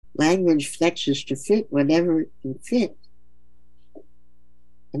language flexes to fit whatever it can fit.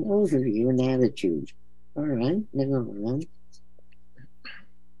 An overview, an attitude. All right, never mind.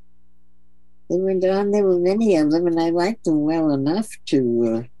 They went on, there were many of them, and I liked them well enough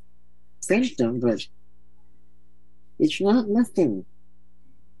to print them, but it's not nothing.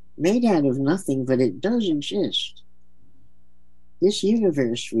 Made out of nothing, but it does exist. This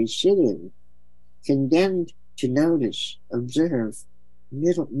universe we sit in, condemned to notice, observe,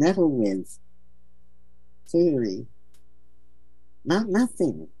 meddle with, theory, not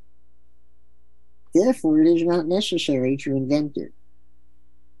nothing. Therefore, it is not necessary to invent it.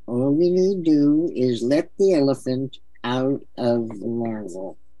 All we need do is let the elephant out of the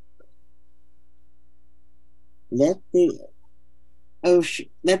larval. Let the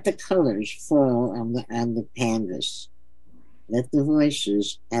colors fall on the canvas. Let the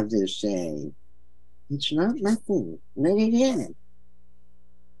voices have their say. It's not nothing. Let it in.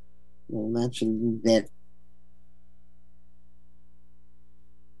 Well, that's a little bit.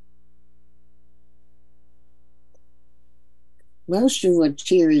 Most of what's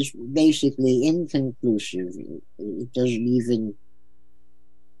here is basically inconclusive. It doesn't even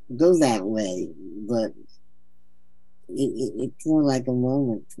go that way, but it's more like a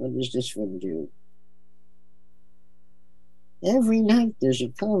moment. What does this one do? Every night there's a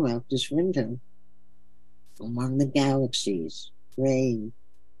poem out this window. Among the galaxies, rain,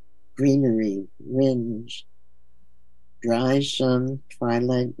 greenery, winds, dry sun,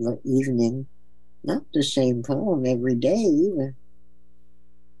 twilight, evening. Not the same poem every day either.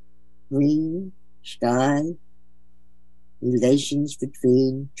 Green, sky, relations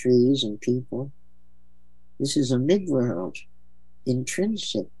between trees and people. This is a midworld,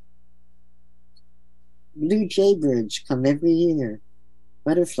 intrinsic. Blue jaybirds come every year,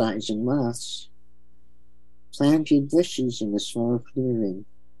 butterflies and moths. Planted bushes in a small clearing.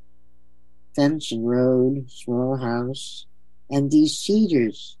 Fence and road, small house, and these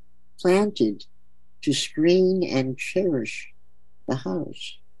cedars planted to screen and cherish the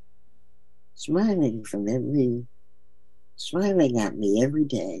house. Smiling at me every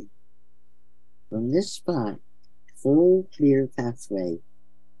day. From this spot, full clear pathway,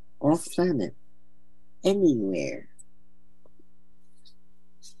 off planet, anywhere.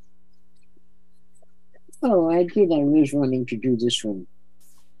 Oh, I was wanting to do this one.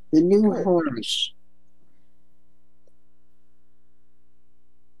 The new horse.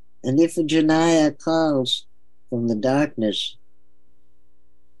 And if a Janaya calls from the darkness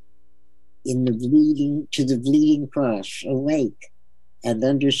to the bleeding cross, awake and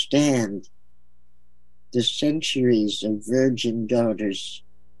understand the centuries of virgin daughters'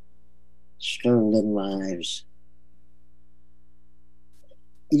 stolen lives.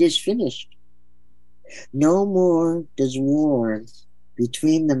 It is finished. No more does war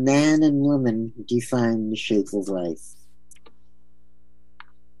between the man and woman define the shape of life.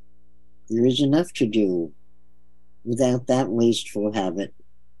 There is enough to do without that wasteful habit.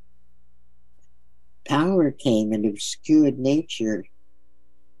 Power came and obscured nature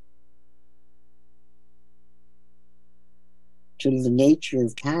till the nature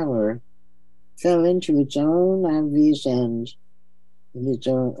of power fell into its own obvious end of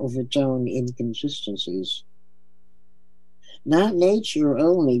its own inconsistencies. Not nature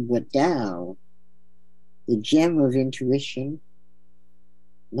only, but Tao, the gem of intuition,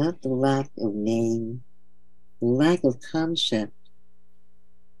 not the lack of name, the lack of concept.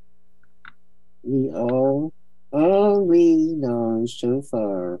 All we know so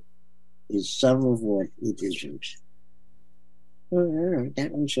far is some of what it isn't. Oh,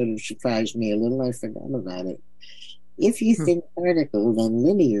 that one sort of surprised me a little. I forgot about it. If you think particle, then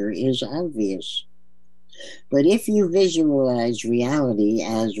linear is obvious. But if you visualize reality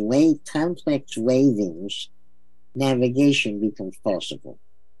as complex wavings, navigation becomes possible.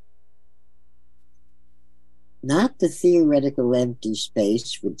 Not the theoretical empty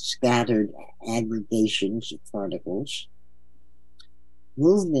space with scattered aggregations of particles.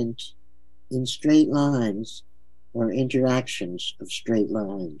 Movement in straight lines or interactions of straight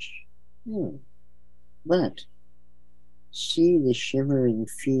lines. But see the shimmering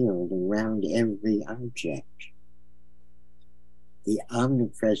field around every object. The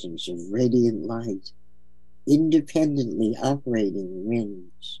omnipresence of radiant light, independently operating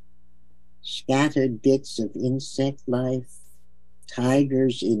winds, scattered bits of insect life,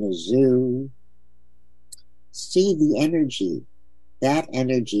 tigers in a zoo. See the energy. That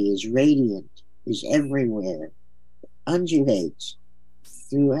energy is radiant, is everywhere, undulates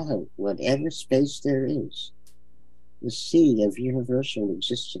throughout whatever space there is. The sea of universal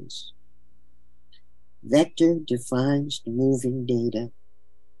existence. Vector defines the moving data.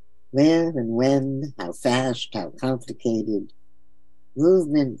 Where and when, how fast, how complicated,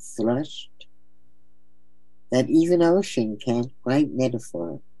 movement thrust, that even ocean can't quite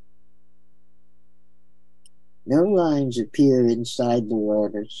metaphor. No lines appear inside the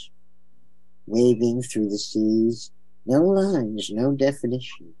waters, waving through the seas. No lines, no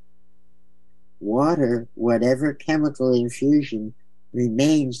definition. Water, whatever chemical infusion,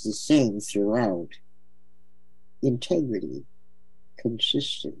 remains the same throughout. Integrity,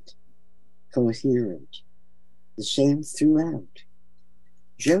 consistent, coherent, the same throughout.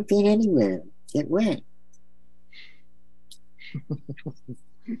 Jump in anywhere, get wet. You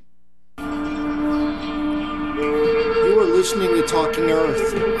are listening to Talking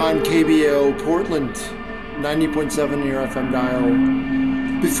Earth on KBO Portland, 90.7 your FM dial.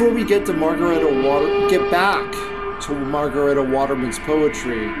 Before we get to get back to Margareta Waterman's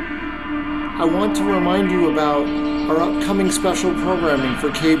poetry, I want to remind you about our upcoming special programming for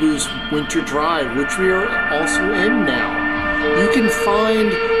KBOO's Winter Drive, which we are also in now. You can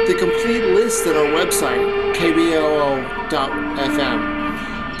find the complete list at our website, kboo.fm.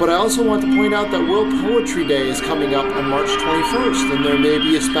 But I also want to point out that World Poetry Day is coming up on March 21st, and there may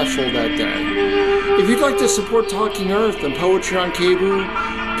be a special that day. If you'd like to support Talking Earth and poetry on KBOO,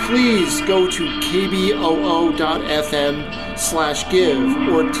 please go to kboo.fm/give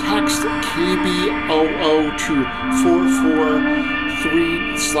or text KBOO to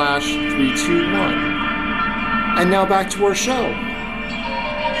 443/321. And now back to our show.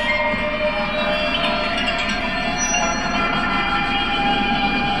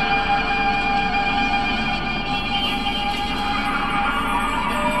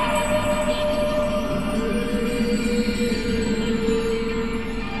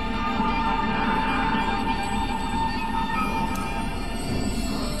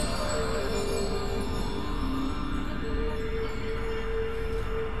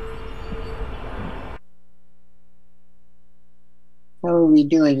 How are we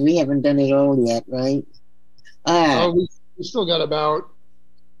doing? We haven't done it all yet, right? We still got about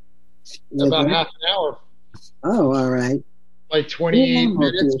half an hour. Oh, all right. Like 20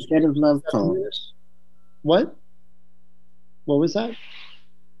 minutes. Instead of love poems. What? What was that?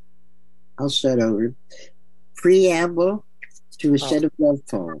 I'll start over. Preamble to a set of love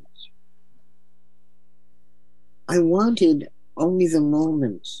poems. I wanted only the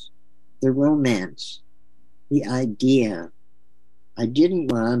moments, the romance, the idea. I didn't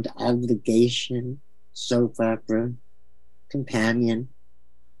want obligation, soap opera, companion,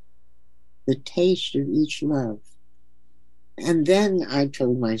 the taste of each love. And then I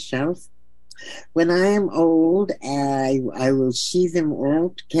told myself, when I am old, I will see them all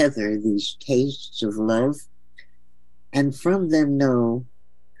together, these tastes of love, and from them know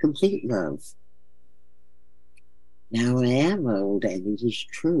complete love. Now I am old, and it is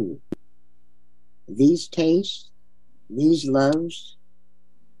true. These tastes, these loves,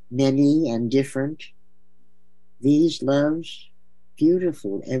 many and different, these loves,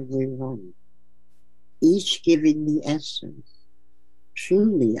 beautiful every one, each giving the essence.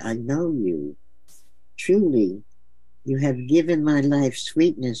 Truly, I know you. Truly, you have given my life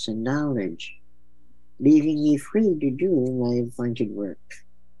sweetness and knowledge, leaving me free to do my appointed work.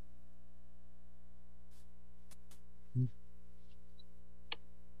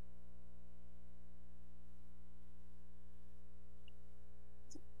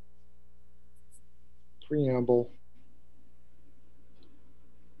 Preamble.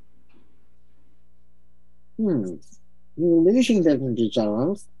 The illusion doesn't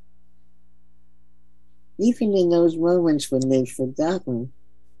dissolve. Even in those moments when they've forgotten,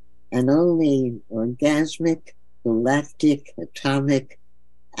 and only orgasmic, galactic, atomic,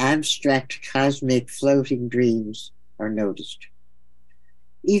 abstract, cosmic, floating dreams are noticed.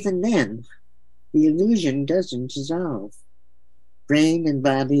 Even then, the illusion doesn't dissolve. Brain and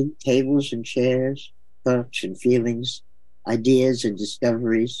body, tables and chairs, thoughts and feelings, ideas and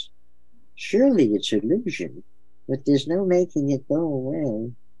discoveries. Surely it's illusion, but there's no making it go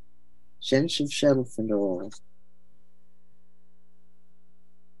away. Sense of self and all.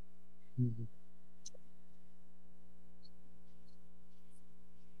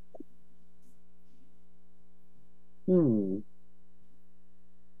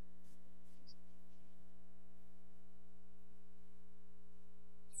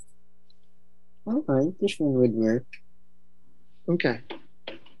 All right, this one would work. Okay.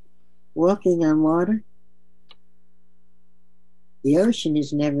 Walking on water. The ocean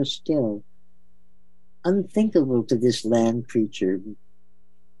is never still. Unthinkable to this land creature.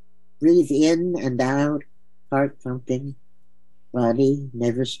 Breathe in and out, heart pumping, body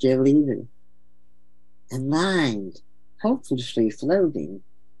never still either. And mind, hopelessly floating,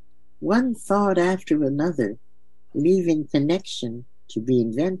 one thought after another, leaving connection to be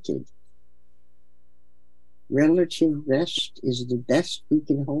invented. Relative rest is the best we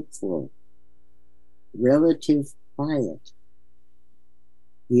can hope for. Relative quiet,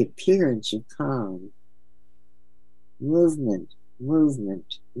 the appearance of calm. Movement,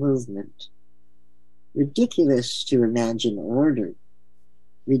 movement, movement. Ridiculous to imagine order,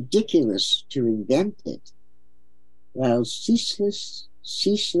 ridiculous to invent it, while ceaseless,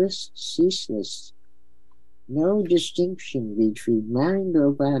 ceaseless, ceaseless. No distinction between mind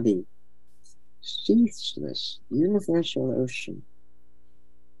or body. Ceaseless, universal ocean.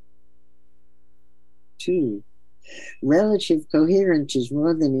 2. Relative coherence is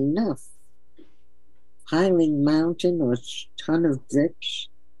more than enough. Piling mountain or ton of bricks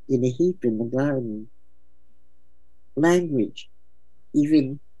in a heap in the garden. Language,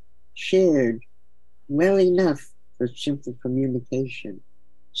 even shared, well enough for simple communication.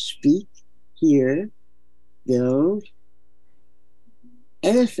 Speak, hear, build,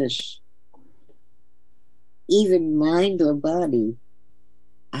 edifice, even mind or body,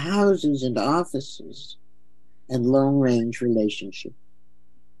 houses and offices, and long-range relationship.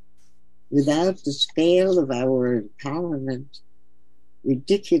 Without the scale of our empowerment,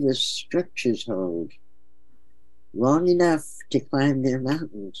 ridiculous structures hold, long enough to climb their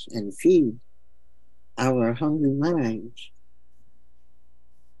mountains and feed our hungry minds.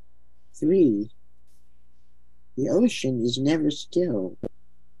 3. The ocean is never still.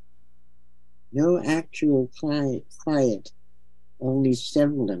 No actual quiet, only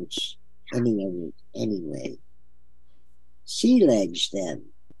semblance, any of it, anyway. Sea legs, then,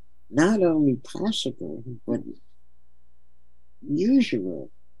 not only possible, but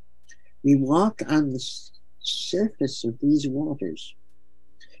usual. We walk on the surface of these waters,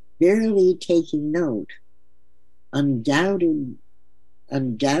 barely taking note, undoubted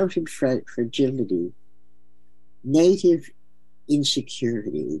fragility, native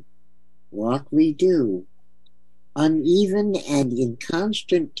insecurity. Walk we do, uneven and in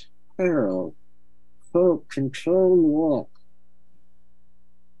constant peril, controlled walk,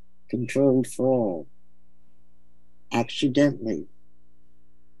 controlled fall, accidentally,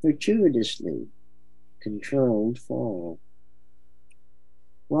 fortuitously, controlled fall.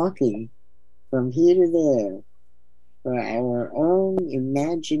 Walking from here to there for our own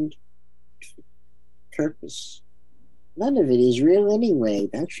imagined purpose. None of it is real anyway.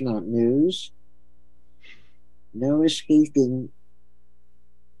 That's not news. No escaping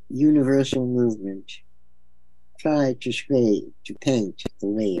universal movement. Try to paint the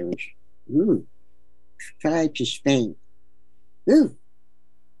whales. Ooh. Try to paint. Ooh.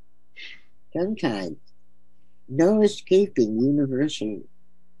 Tongue-tied. No escaping universal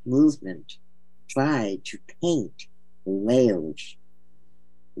movement. Try to paint the whales.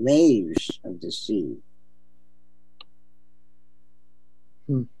 Waves of the sea.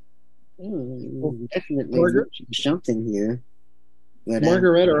 Definitely something here. But,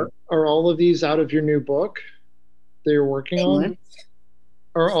 Margaret, are all of these out of your new book that you're working on? What?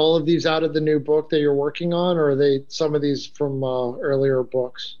 Are all of these out of the new book that you're working on, or are they some of these from earlier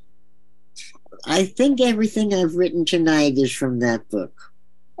books? I think everything I've written tonight is from that book.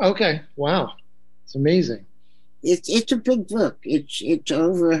 Okay, wow, it's amazing. It's a big book. It's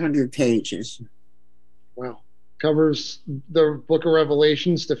over 100 pages. Wow, covers the Book of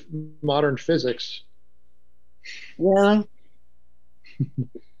Revelations to modern physics. Well,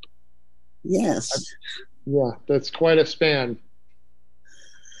 yes. Yeah, that's quite a span.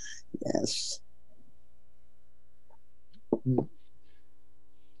 Yes.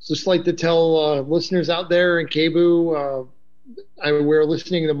 Just like to tell listeners out there in KBOO, we're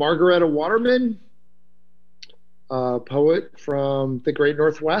listening to Margaret Waterman, a poet from the Great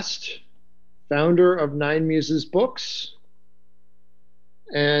Northwest, founder of Nine Muses Books,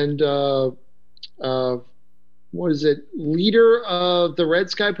 and what is it, leader of the Red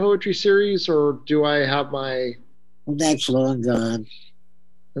Sky Poetry Series, or do I have my... Well, that's long gone.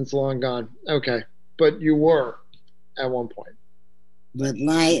 It's long gone. Okay. But you were at one point. But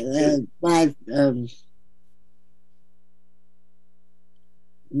my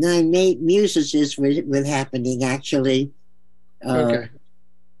Nine Muses is with happening, actually. Okay.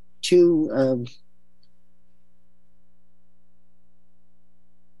 Two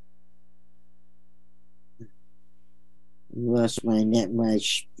lost my net, my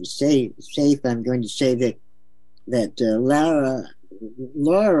safe. I'm going to say that Laura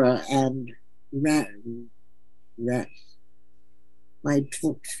and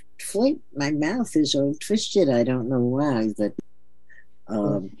my mouth is all twisted. I don't know why, but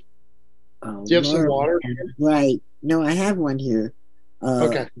do you have some water? Right. No, I have one here.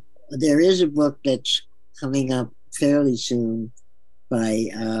 Okay. There is a book that's coming up fairly soon by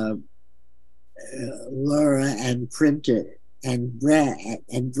Laura and Printer and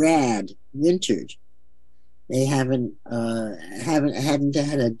Brad Winters. They hadn't had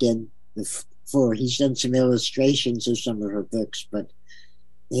a dead before. He's done some illustrations of some of her books, but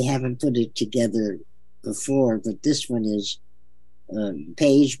they haven't put it together before. But this one is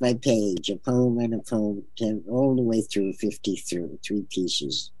page by page, a poem and a poem, all the way through 53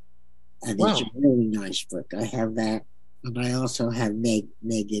 pieces. And Wow. It's a really nice book. I have that, and I also have Meg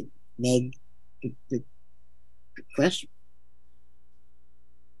question.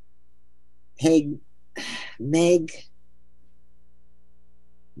 Meg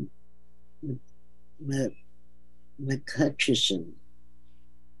McCutcheon.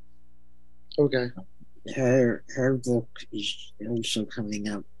 Okay. Her book is also coming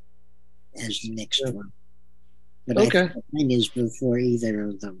up as the next one. But Okay. I think mine is before either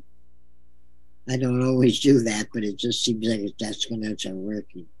of them. I don't always do that, but it just seems like that's when it's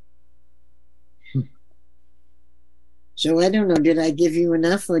working. So I don't know. Did I give you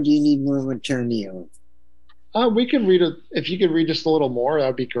enough, or do you need more Maternio? We could read if you could read just a little more,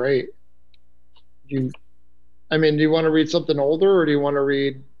 that'd be great. Do you want to read something older, or do you want to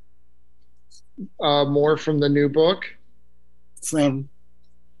read more from the new book? From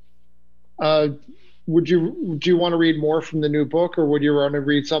would you want to read more from the new book, or would you want to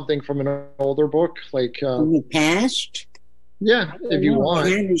read something from an older book, like from the past? Yeah, if you want.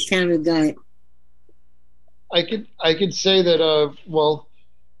 I'm just kind of guy. I could say that well,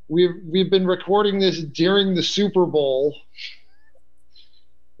 we've been recording this during the Super Bowl,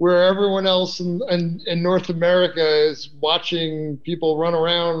 where everyone else in North America is watching people run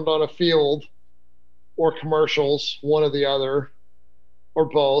around on a field, or commercials, one or the other, or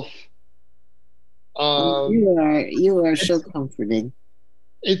both. You are so comforting.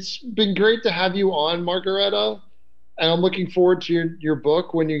 It's been great to have you on, Margaretta, and I'm looking forward to your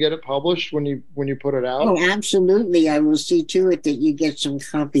book when you get it published, when you put it out. Oh, absolutely! I will see to it that you get some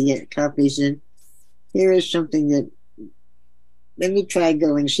copies in. Here is something that. Let me try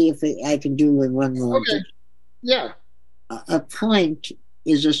going, see if I can do in one more. Okay. Yeah. A point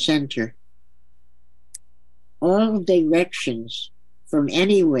is a center. All directions from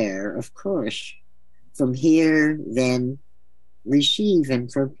anywhere, of course, from here, then receive and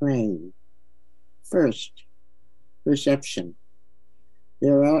proclaim. First, perception.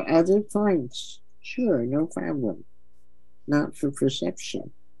 There are other points. Sure, no problem. Not for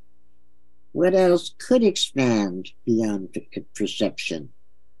perception. What else could expand beyond perception?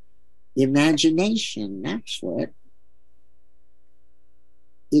 Imagination, that's what.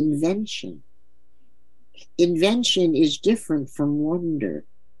 Invention. Invention is different from wonder.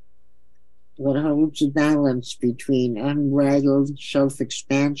 What holds the balance between unbridled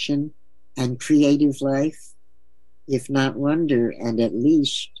self-expansion and creative life, if not wonder, and at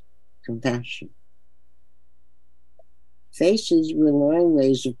least compassion? Faces will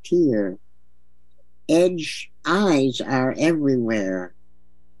always appear. Eyes are everywhere.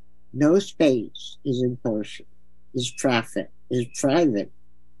 No space is impartial, is private.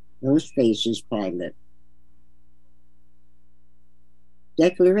 No space is private.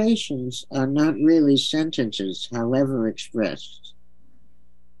 Declarations are not really sentences, however expressed.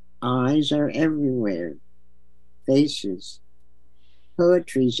 Eyes are everywhere. Faces.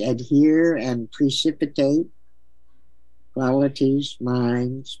 Poetries adhere and precipitate. Qualities,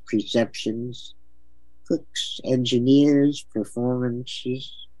 minds, perceptions, cooks, engineers,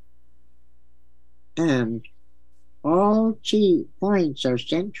 performances. And all key points are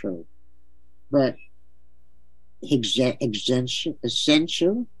central, but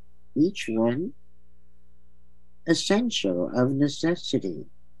essential, each one essential of necessity.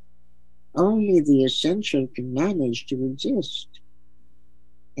 Only the essential can manage to exist,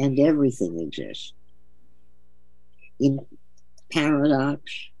 and everything exists. In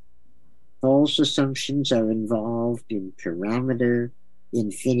paradox, false assumptions are involved in parameter.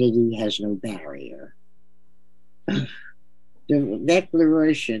 Infinity has no barrier.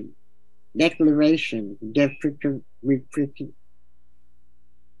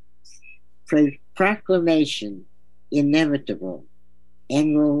 The proclamation, inevitable.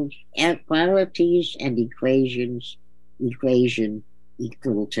 Engels, qualities and equation, equalities,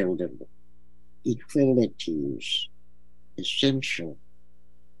 essential.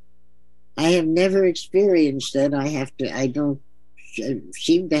 I have never experienced that. I don't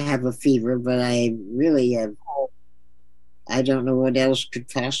seem to have a fever, but I really have. I don't know what else could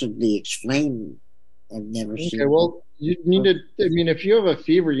possibly explain. I've never seen. Okay, well, you need to. I mean, if you have a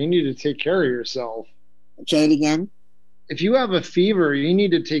fever, you need to take care of yourself. Say it again. if you have a fever, you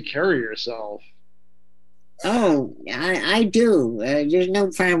need to take care of yourself. Oh, I do. There's no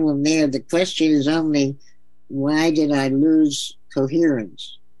problem there. The question is only, why did I lose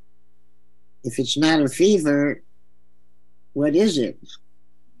coherence? If it's not a fever, what is it?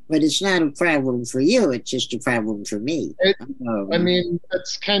 But it's not a problem for you. It's just a problem for me. I mean,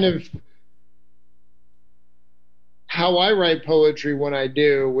 that's kind of how I write poetry when I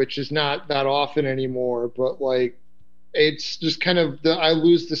do, which is not that often anymore. But like, it's just kind of I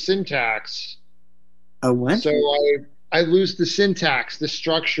lose the syntax. Oh, what? So I lose the syntax, the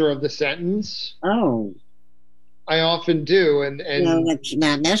structure of the sentence. Oh. I often do, and no, that's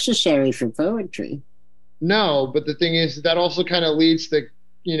not necessary for poetry. No, but the thing is that also kind of leads to,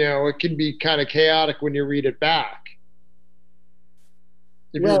 it can be kind of chaotic when you read it back.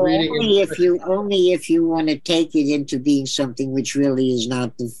 Only if you want to take it into being something which really is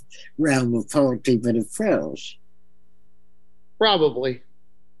not the realm of poetry but of prose. Probably.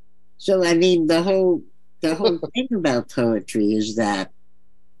 So I mean, the whole thing about poetry is that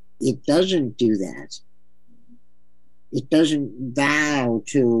it doesn't do that. It doesn't bow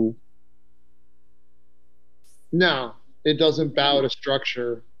to. No, it doesn't bow to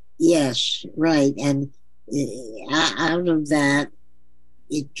structure. Yes, right. And out of that,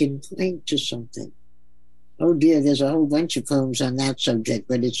 it can point to something. Oh dear, there's a whole bunch of poems on that subject,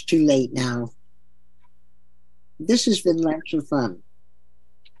 but it's too late now. This has been lots of fun.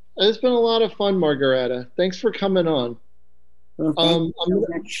 It's been a lot of fun, Margareta. Thanks for coming on. Well, thank you so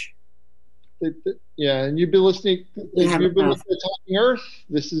much. Yeah, and you've been listening. You've been listening to Talking Earth.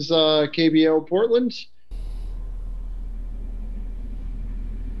 This is KBO Portland.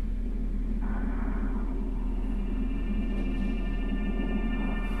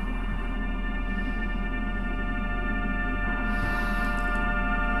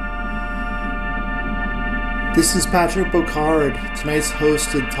 This is Patrick Bocard, tonight's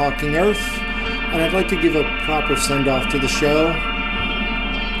host of Talking Earth, and I'd like to give a proper send-off to the show.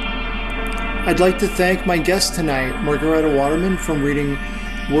 I'd like to thank my guest tonight, Margareta Waterman, from reading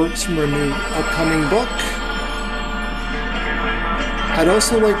works from her new upcoming book. I'd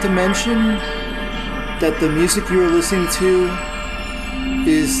also like to mention that the music you are listening to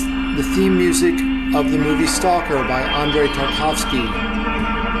is the theme music of the movie Stalker by Andrei Tarkovsky.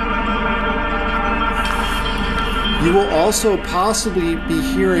 You will also possibly be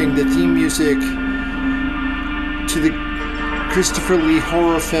hearing the theme music to the Christopher Lee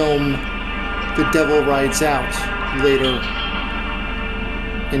horror film The Devil Rides Out later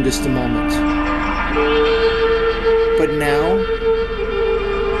in just a moment. But now,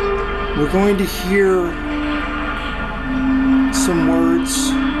 we're going to hear some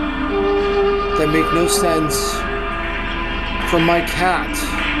words that make no sense from my cat,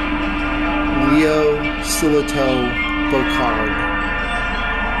 Leo Silito Bocard.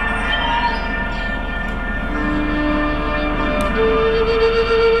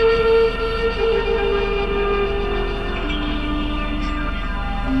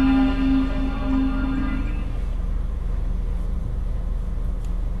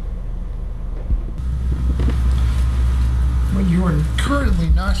 What you are currently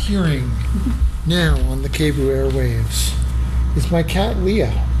not hearing now on the KBOO airwaves is my cat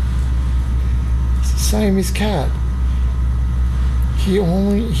Leo. It's a Siamese cat.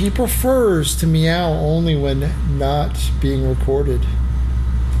 He prefers to meow only when not being recorded.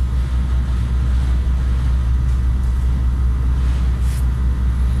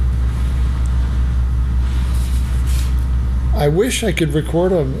 I wish I could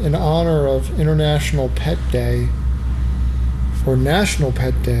record him in honor of International Pet Day or National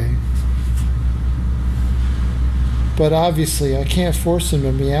Pet Day. But obviously I can't force him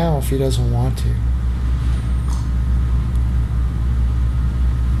to meow if he doesn't want to.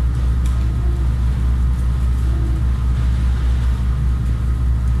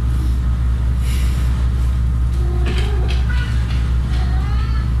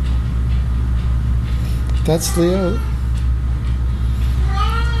 That's Leo.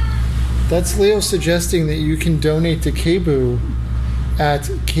 That's Leo suggesting that you can donate to KBOO at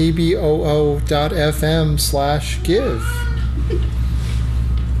kboo.fm/give.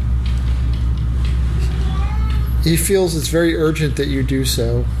 He feels it's very urgent that you do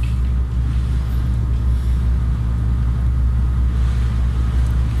so.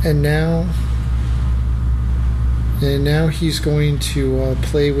 And now he's going to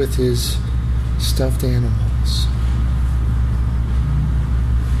play with his stuffed animals.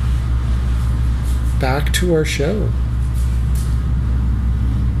 Back to our show.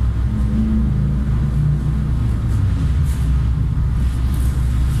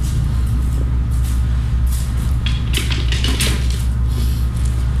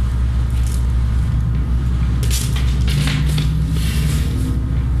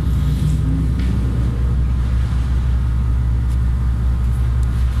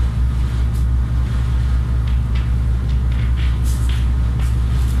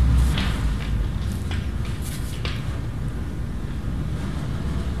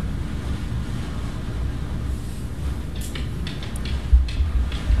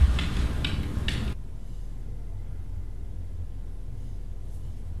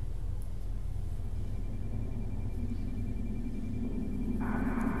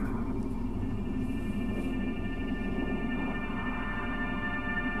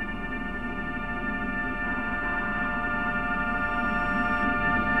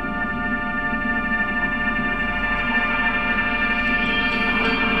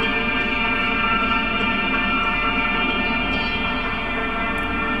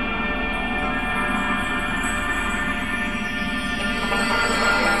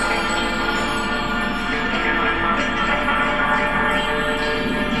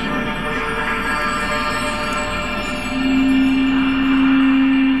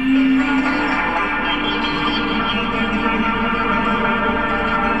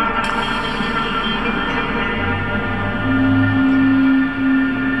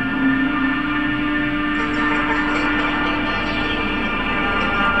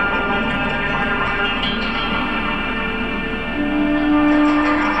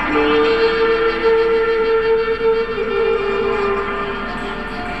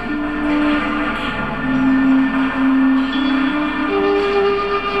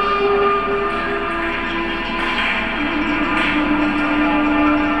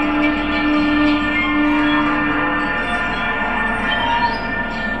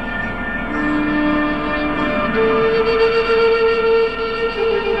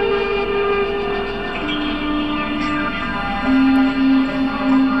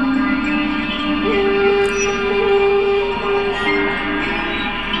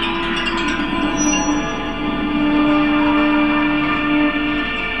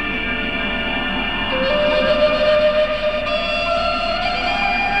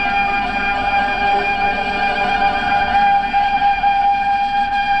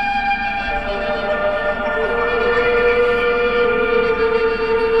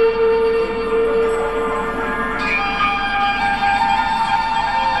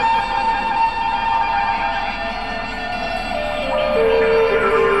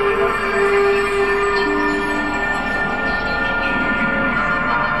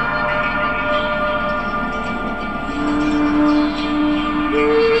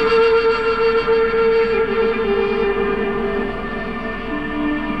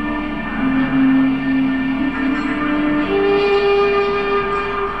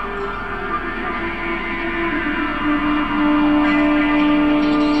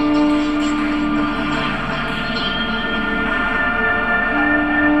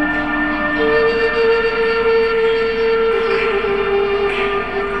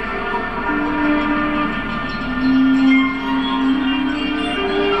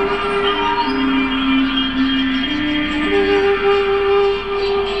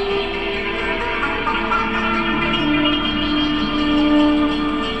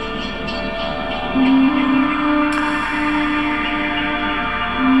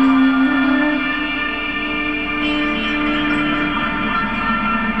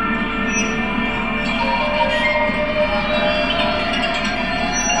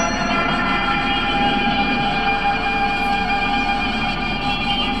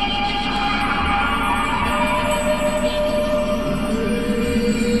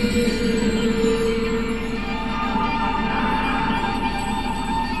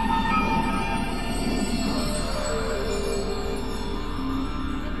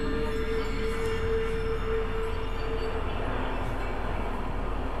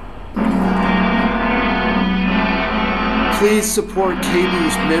 Please support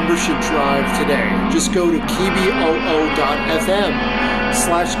KBOO's membership drive today. Just go to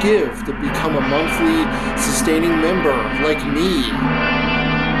kboo.fm/give to become a monthly sustaining member like me.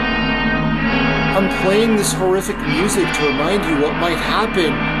 I'm playing this horrific music to remind you what might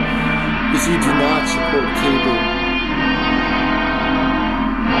happen if you do not support KBOO.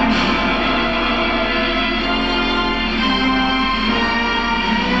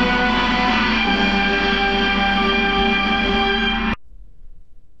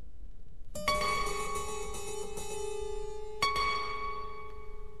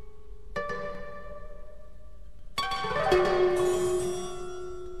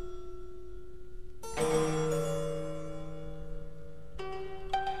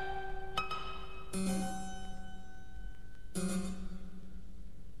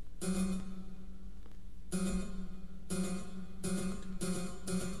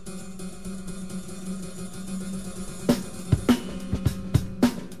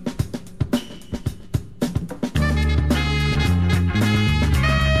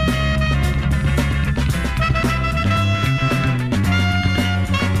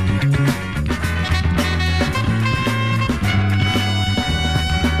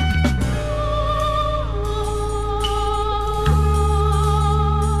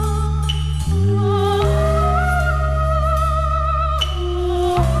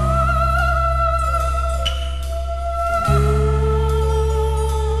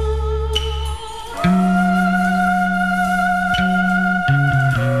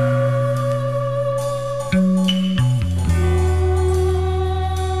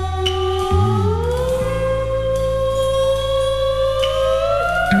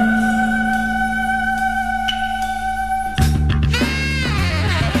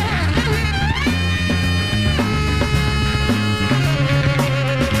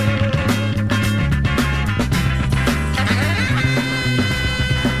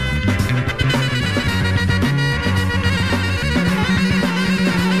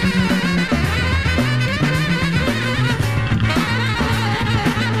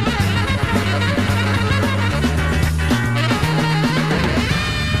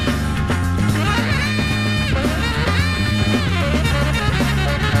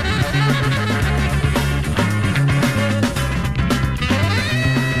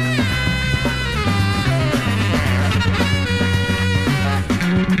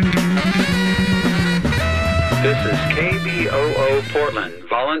 This is KBOO Portland,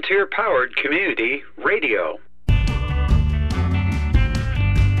 volunteer-powered community radio.